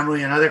has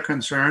family and other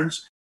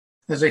concerns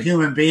as a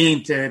human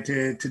being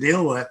to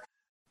deal with.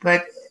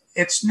 But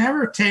it's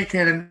never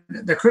taken,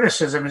 the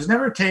criticism is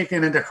never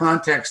taken into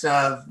context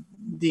of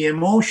the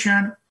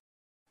emotion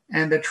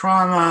and the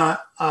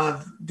trauma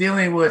of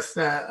dealing with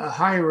a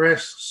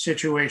high-risk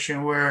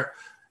situation where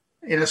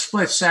in a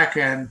split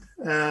second,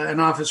 an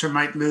officer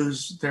might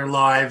lose their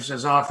lives,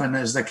 as often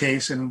as the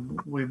case, and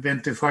we've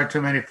been to far too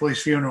many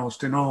police funerals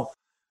to know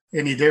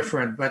any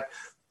different. But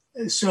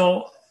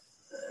so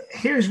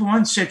here's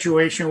one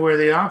situation where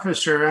the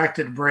officer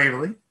acted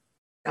bravely.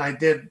 I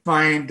did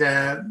find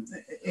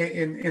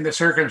in the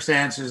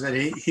circumstances that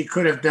he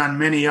could have done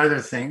many other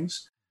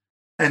things,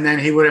 and then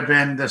he would have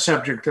been the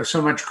subject of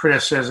so much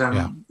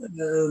criticism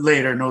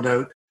later, no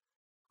doubt.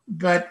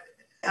 But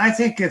I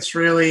think it's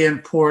really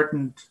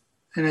important,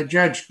 and a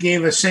judge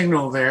gave a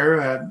signal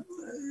there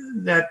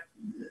that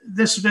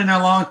this has been a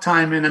long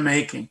time in the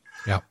making.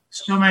 Yeah.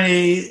 So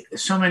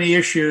many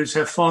issues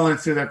have fallen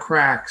through the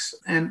cracks,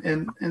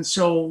 and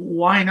so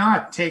why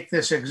not take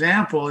this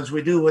example, as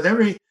we do with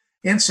every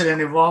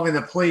incident involving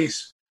the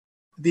police,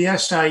 the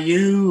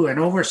SIU and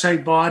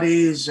oversight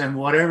bodies and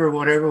whatever.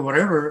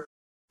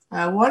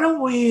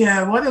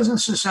 Why doesn't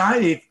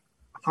society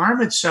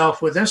arm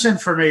itself with this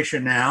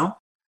information now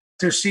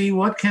to see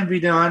what can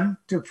be done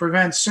to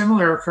prevent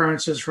similar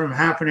occurrences from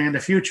happening in the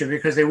future?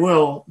 Because there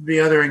will be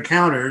other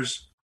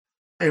encounters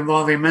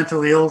involving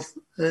mentally ill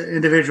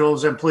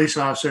individuals and police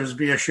officers,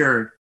 be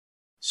assured.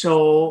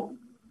 So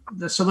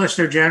the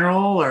Solicitor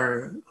General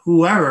or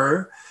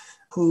whoever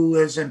who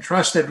is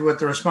entrusted with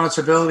the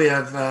responsibility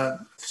of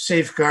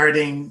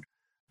safeguarding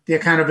the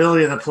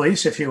accountability of the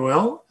police, if you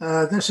will,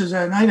 this is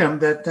an item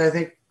that I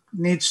think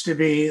needs to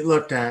be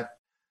looked at.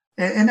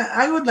 And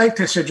I would like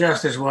to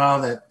suggest as well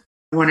that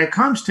when it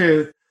comes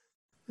to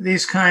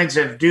these kinds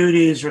of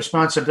duties,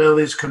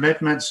 responsibilities,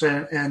 commitments,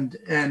 and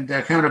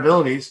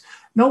accountabilities,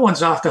 no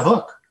one's off the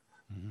hook.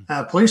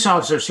 Police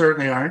officers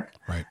certainly aren't.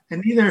 Right.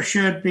 And neither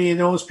should be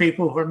those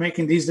people who are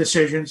making these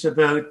decisions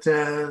about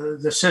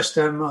the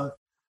system of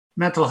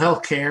mental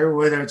health care,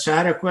 whether it's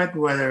adequate,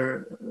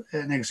 whether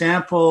an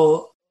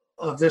example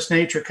of this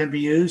nature can be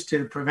used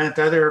to prevent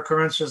other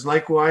occurrences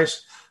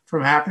likewise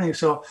from happening.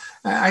 So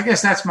I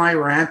guess that's my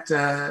rant,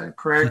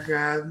 Craig.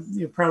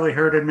 You've probably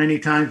heard it many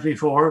times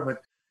before,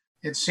 but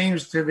it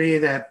seems to be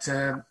that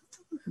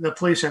the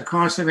police are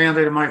constantly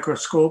under the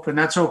microscope, and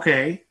that's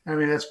okay. I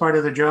mean, that's part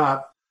of the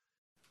job.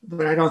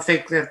 But I don't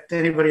think that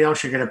anybody else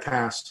should get a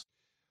pass.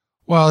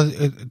 Well,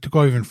 to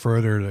go even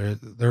further,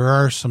 there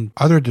are some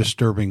other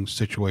disturbing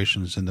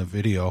situations in the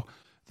video.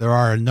 There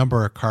are a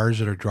number of cars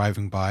that are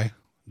driving by.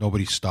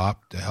 Nobody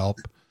stopped to help.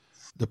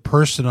 The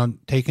person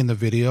taking the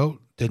video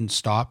didn't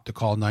stop to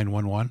call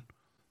 911.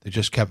 They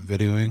just kept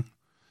videoing.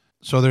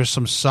 So there's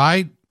some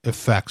side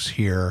effects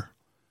here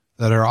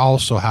that are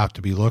also have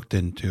to be looked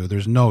into.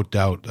 There's no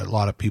doubt that a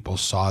lot of people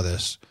saw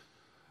this.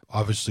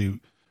 Obviously,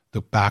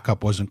 the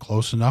backup wasn't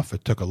close enough.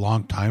 It took a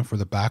long time for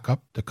the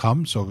backup to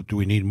come. So do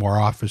we need more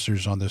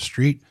officers on the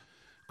street?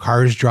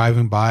 Cars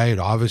driving by,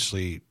 and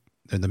obviously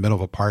in the middle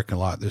of a parking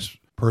lot, this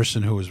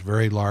person who was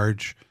very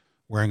large,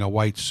 wearing a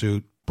white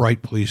suit,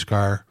 bright police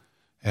car,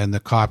 and the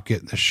cop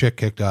getting the shit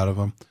kicked out of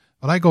him.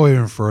 But I go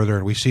even further,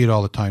 and we see it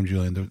all the time,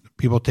 Julian. The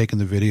people taking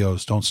the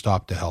videos don't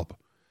stop to help,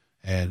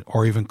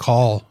 or even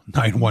call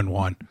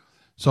 911.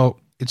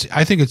 So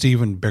I think it's an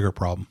even bigger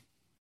problem.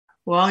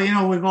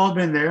 Well, we've all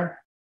been there.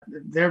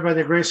 There, by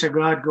the grace of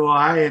God, go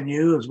I and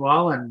you as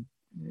well, and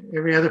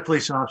every other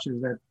police officer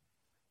that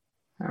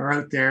are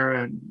out there.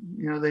 And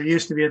there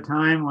used to be a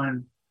time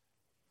when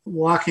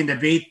walking the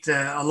beat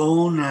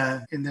alone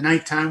in the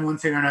nighttime, one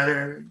thing or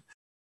another,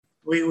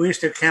 we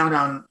used to count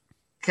on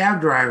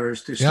cab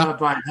drivers to stop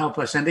by and help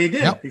us, and they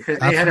did because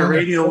they had a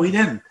radio, we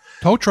didn't.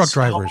 Tow truck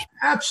drivers.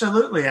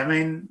 Absolutely. I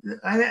mean,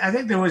 I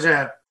think there was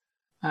a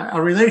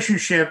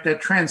relationship that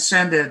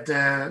transcended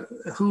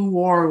who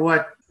wore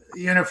what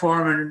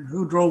uniform and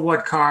who drove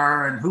what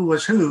car and who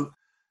was who.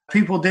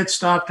 People did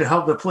stop to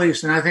help the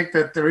police, and I think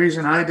that the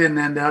reason I didn't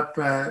end up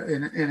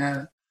in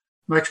a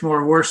much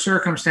more worse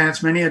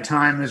circumstance many a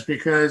time is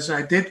because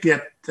I did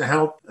get the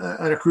help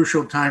at a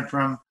crucial time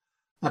from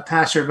a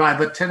passerby.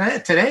 But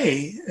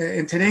today,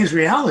 in today's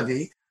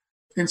reality,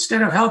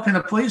 instead of helping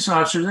the police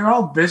officers, they're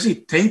all busy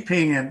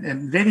taping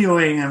and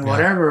videoing and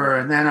whatever.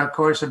 And then, of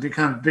course, it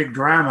becomes big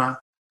drama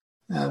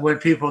when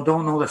people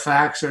don't know the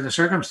facts or the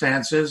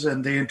circumstances,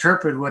 and they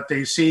interpret what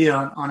they see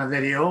on a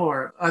video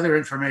or other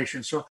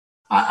information. So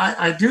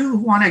I do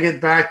want to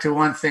get back to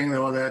one thing,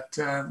 though,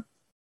 that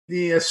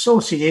the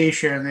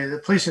association,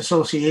 the police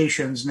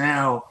associations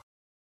now,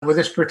 with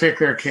this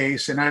particular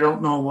case, and I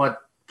don't know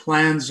what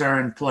plans are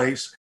in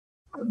place,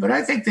 but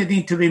I think they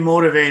need to be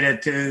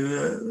motivated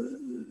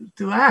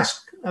to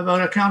ask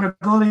about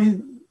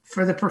accountability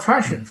for the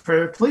profession,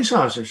 for police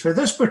officers, for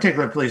this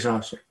particular police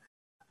officer,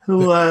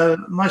 who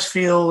must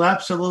feel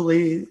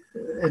absolutely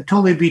and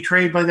totally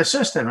betrayed by the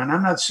system. And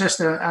I'm not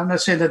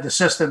saying that the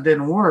system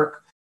didn't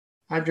work.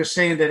 I'm just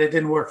saying that it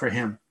didn't work for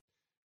him.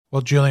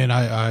 Well, Julian,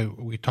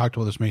 we talked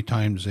about this many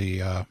times,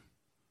 and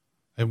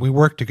we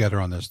worked together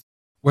on this.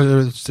 Whether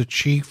it's the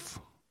chief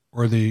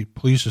or the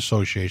police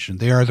association,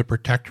 they are the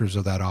protectors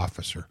of that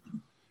officer.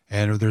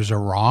 And if there's a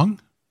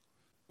wrong,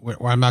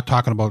 I'm not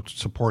talking about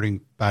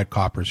supporting bad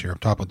coppers here. I'm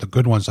talking about the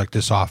good ones like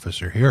this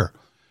officer here.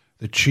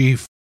 The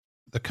chief,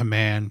 the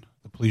command,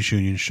 the police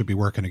union should be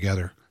working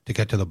together to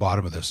get to the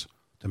bottom of this,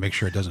 to make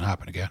sure it doesn't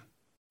happen again.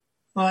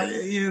 Well,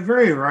 you're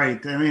very right.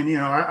 I mean,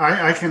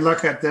 I can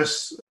look at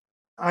this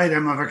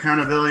item of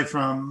accountability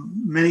from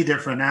many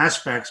different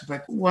aspects,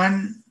 but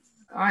when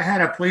I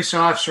had a police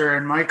officer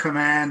in my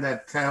command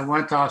that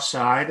went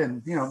offside,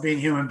 and, being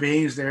human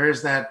beings, there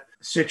is that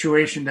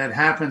situation that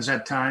happens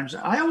at times.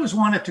 I always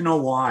wanted to know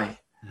why.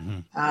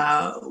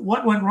 Mm-hmm.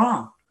 What went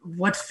wrong?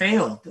 What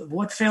failed?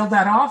 What failed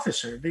that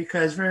officer?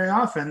 Because very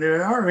often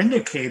there are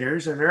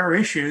indicators or there are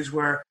issues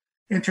where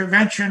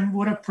intervention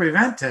would have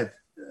prevented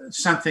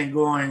something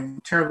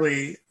going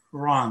terribly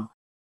wrong.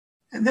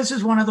 And this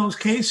is one of those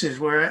cases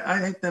where I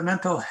think the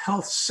mental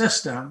health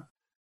system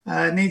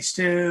needs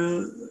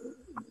to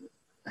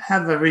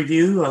have a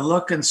review, a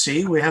look and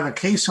see. We have a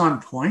case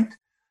on point.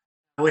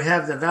 We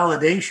have the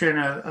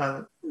validation of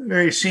a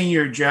very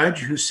senior judge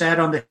who sat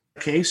on the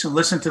case and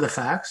listened to the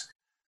facts,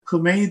 who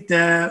made,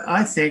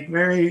 I think,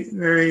 very,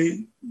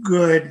 very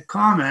good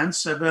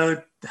comments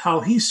about how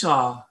he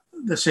saw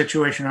the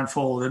situation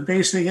unfold. And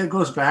basically it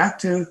goes back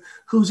to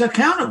who's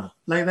accountable.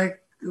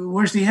 Like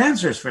where's the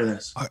answers for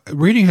this?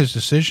 Reading his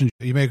decision,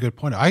 you made a good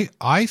point.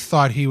 I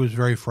thought he was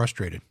very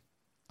frustrated.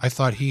 I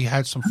thought he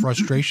had some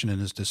frustration in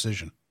his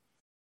decision.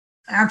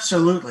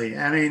 Absolutely.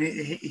 I mean,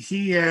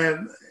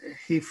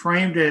 he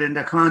framed it in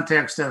the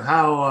context of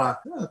how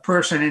a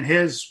person in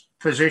his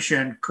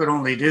position could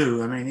only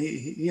do. I mean,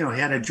 he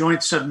had a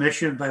joint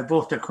submission by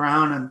both the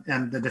Crown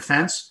and the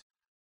defense,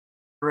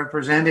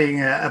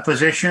 representing a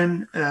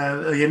position,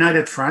 a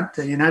united front,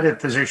 a united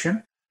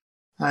position.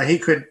 He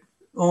could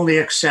only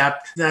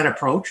accept that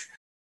approach.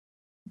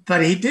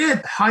 But he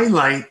did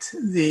highlight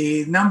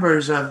the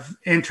numbers of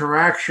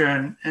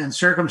interaction and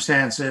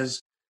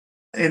circumstances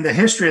in the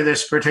history of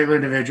this particular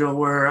individual,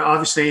 where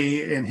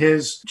obviously in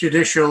his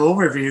judicial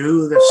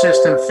overview, the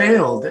system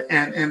failed.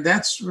 And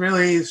that's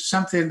really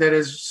something that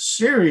is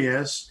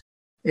serious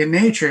in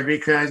nature,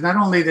 because not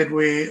only did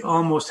we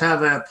almost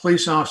have a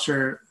police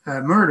officer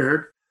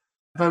murdered,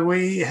 but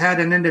we had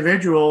an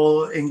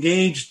individual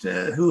engaged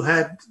who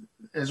had,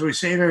 as we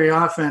say very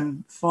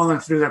often, fallen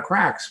through the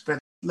cracks. But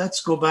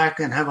let's go back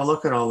and have a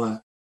look at all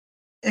that,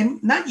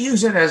 and not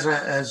use it as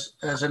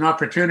an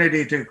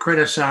opportunity to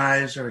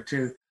criticize or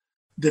to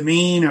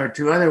demean or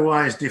to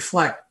otherwise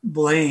deflect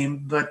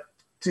blame, but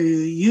to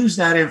use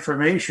that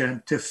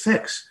information to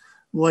fix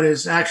what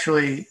is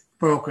actually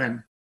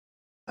broken.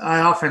 I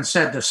often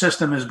said the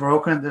system is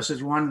broken. This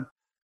is one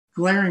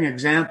glaring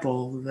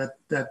example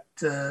that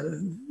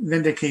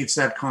vindicates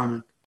that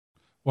comment.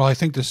 Well, I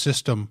think the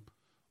system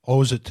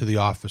owes it to the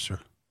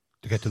officer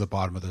to get to the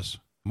bottom of this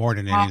more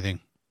than anything.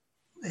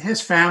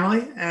 His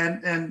family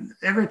and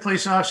every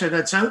police officer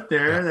that's out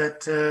there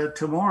that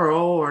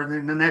tomorrow or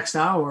in the next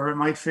hour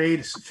might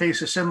face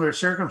a similar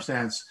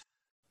circumstance.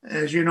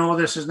 As you know,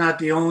 this is not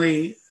the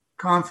only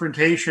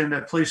confrontation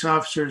that police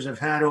officers have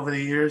had over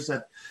the years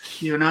that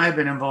you and I have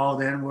been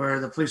involved in, where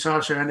the police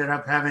officer ended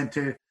up having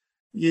to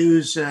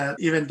use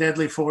even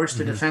deadly force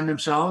to defend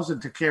themselves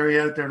and to carry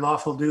out their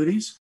lawful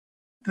duties.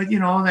 But,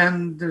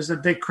 then there's a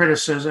big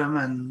criticism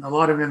and a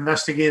lot of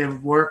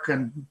investigative work,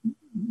 and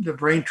the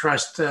Brain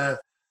Trust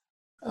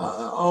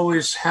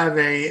always have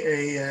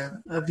a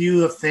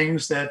view of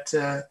things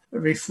that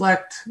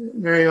reflect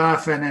very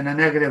often in a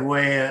negative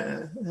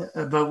way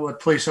about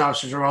what police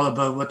officers are all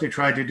about, what they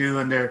try to do,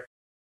 and their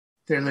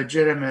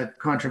legitimate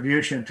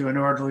contribution to an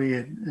orderly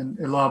and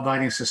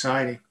law-abiding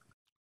society.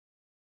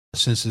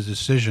 Since the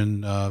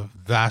decision,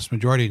 vast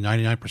majority,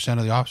 99%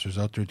 of the officers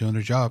out there doing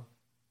their job,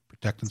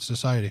 protecting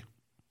society.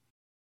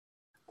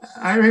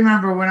 I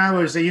remember when I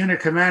was the unit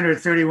commander at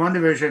 31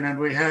 Division, and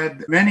we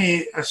had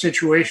a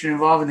situation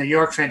involving the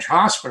York Finch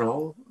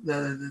Hospital,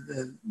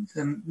 the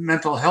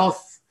mental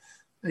health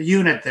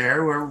unit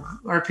there, where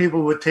our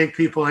people would take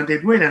people and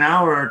they'd wait an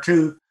hour or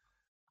two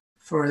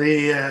for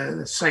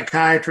the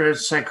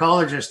psychiatrist,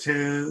 psychologist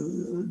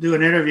to do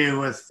an interview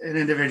with an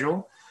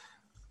individual.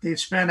 They'd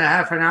spend a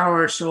half an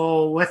hour or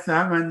so with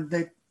them and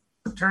they'd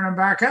turn them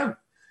back out.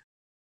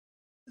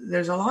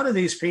 There's a lot of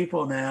these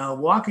people now,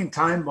 walking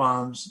time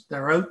bombs,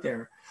 they're out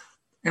there.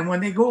 And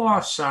when they go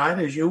offside,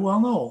 as you well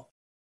know,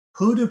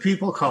 who do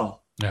people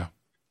call? Yeah.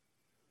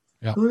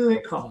 Who do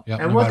they call? Yeah,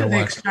 and no what do they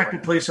what. expect a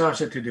police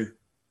officer to do?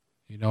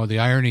 The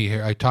irony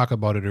here, I talk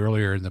about it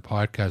earlier in the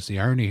podcast, the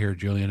irony here,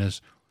 Julian,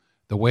 is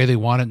the way they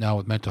want it now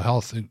with mental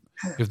health.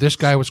 If this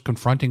guy was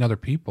confronting other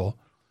people,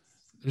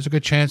 there's a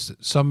good chance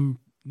that some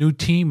new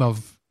team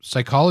of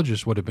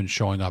psychologists would have been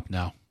showing up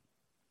now.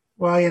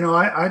 Well,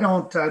 I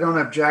don't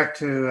object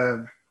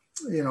to,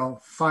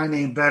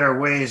 finding better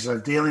ways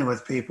of dealing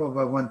with people.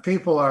 But when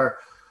people are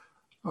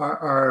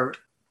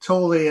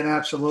totally and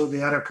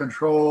absolutely out of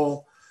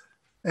control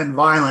and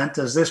violent,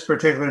 as this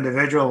particular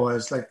individual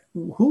was, like,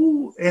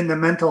 who in the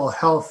mental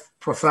health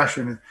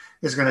profession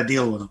is going to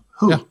deal with them?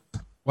 Who? Yeah.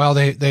 Well,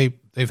 they've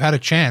had a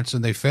chance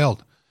and they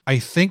failed. I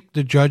think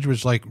the judge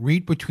was like,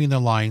 read between the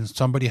lines.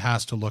 Somebody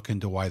has to look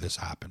into why this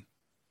happened.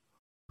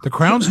 The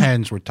Crown's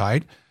hands were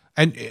tied.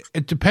 And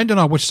it depended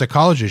on which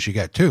psychologist you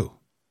get, too,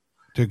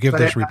 to give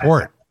this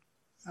report.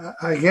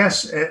 I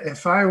guess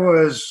if I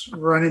was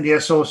running the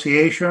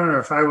association or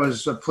if I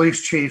was a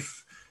police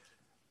chief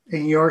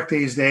in York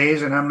these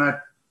days, and I'm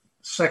not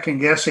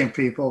second-guessing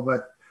people,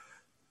 but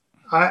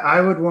I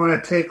would want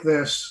to take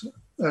this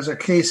as a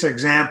case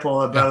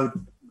example about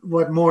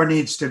what more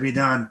needs to be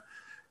done.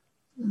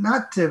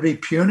 Not to be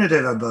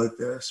punitive about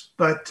this,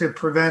 but to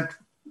prevent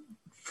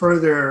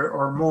further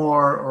or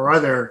more or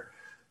other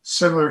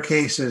similar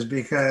cases,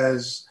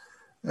 because,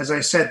 as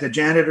I said, the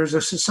janitors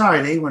of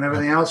society, when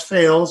everything else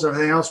fails,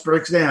 everything else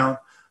breaks down,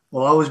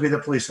 will always be the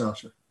police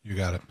officer. You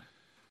got it.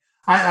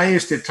 I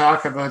used to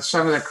talk about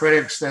some of the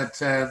critics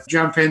that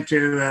jump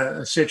into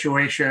a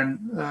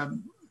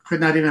situation, could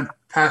not even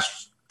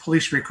pass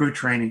police recruit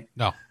training.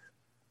 No.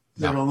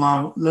 Let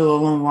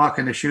alone walk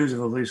in the shoes of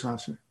a police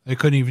officer. They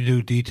couldn't even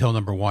do detail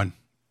number 1.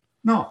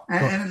 No.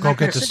 Go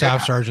get the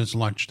staff sergeant's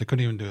lunch. They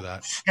couldn't even do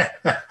that.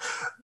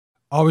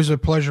 Always a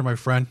pleasure, my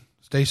friend.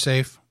 Stay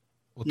safe.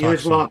 We'll talk you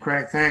as well, soon.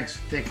 Craig. Thanks.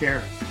 Take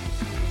care.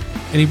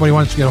 Anybody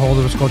wants to get a hold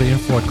of us, go to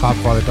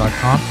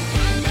info@copfather.com.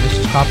 This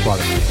is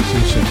Copfather. See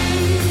you soon.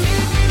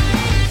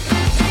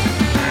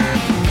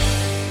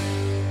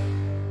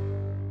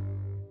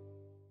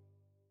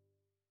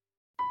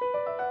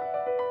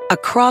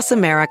 Across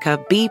America,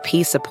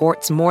 BP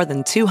supports more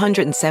than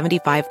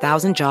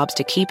 275,000 jobs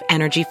to keep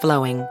energy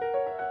flowing.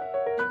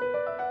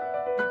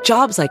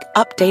 Jobs like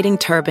updating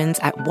turbines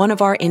at one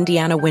of our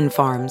Indiana wind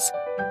farms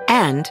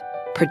and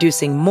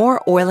producing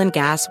more oil and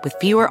gas with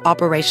fewer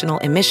operational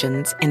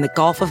emissions in the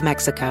Gulf of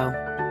Mexico.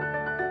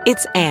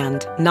 It's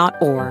and,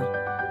 not or.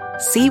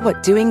 See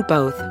what doing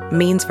both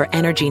means for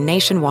energy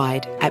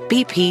nationwide at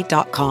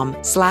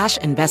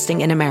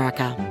bp.com/investing in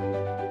America.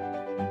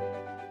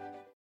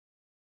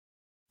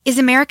 Is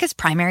America's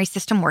primary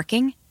system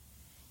working?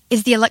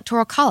 Is the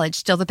Electoral College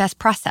still the best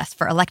process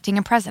for electing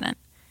a president?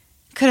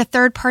 Could a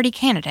third-party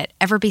candidate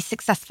ever be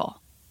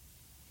successful?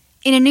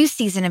 In a new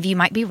season of You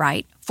Might Be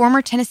Right,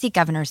 former Tennessee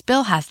governors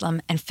Bill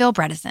Haslam and Phil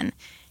Bredesen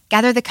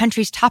gather the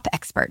country's top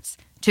experts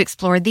to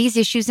explore these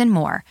issues and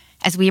more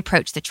as we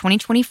approach the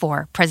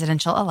 2024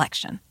 presidential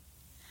election.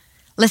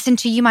 Listen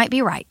to You Might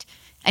Be Right,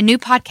 a new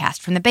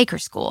podcast from the Baker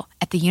School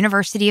at the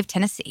University of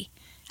Tennessee,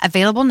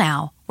 available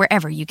now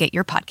wherever you get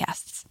your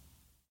podcasts.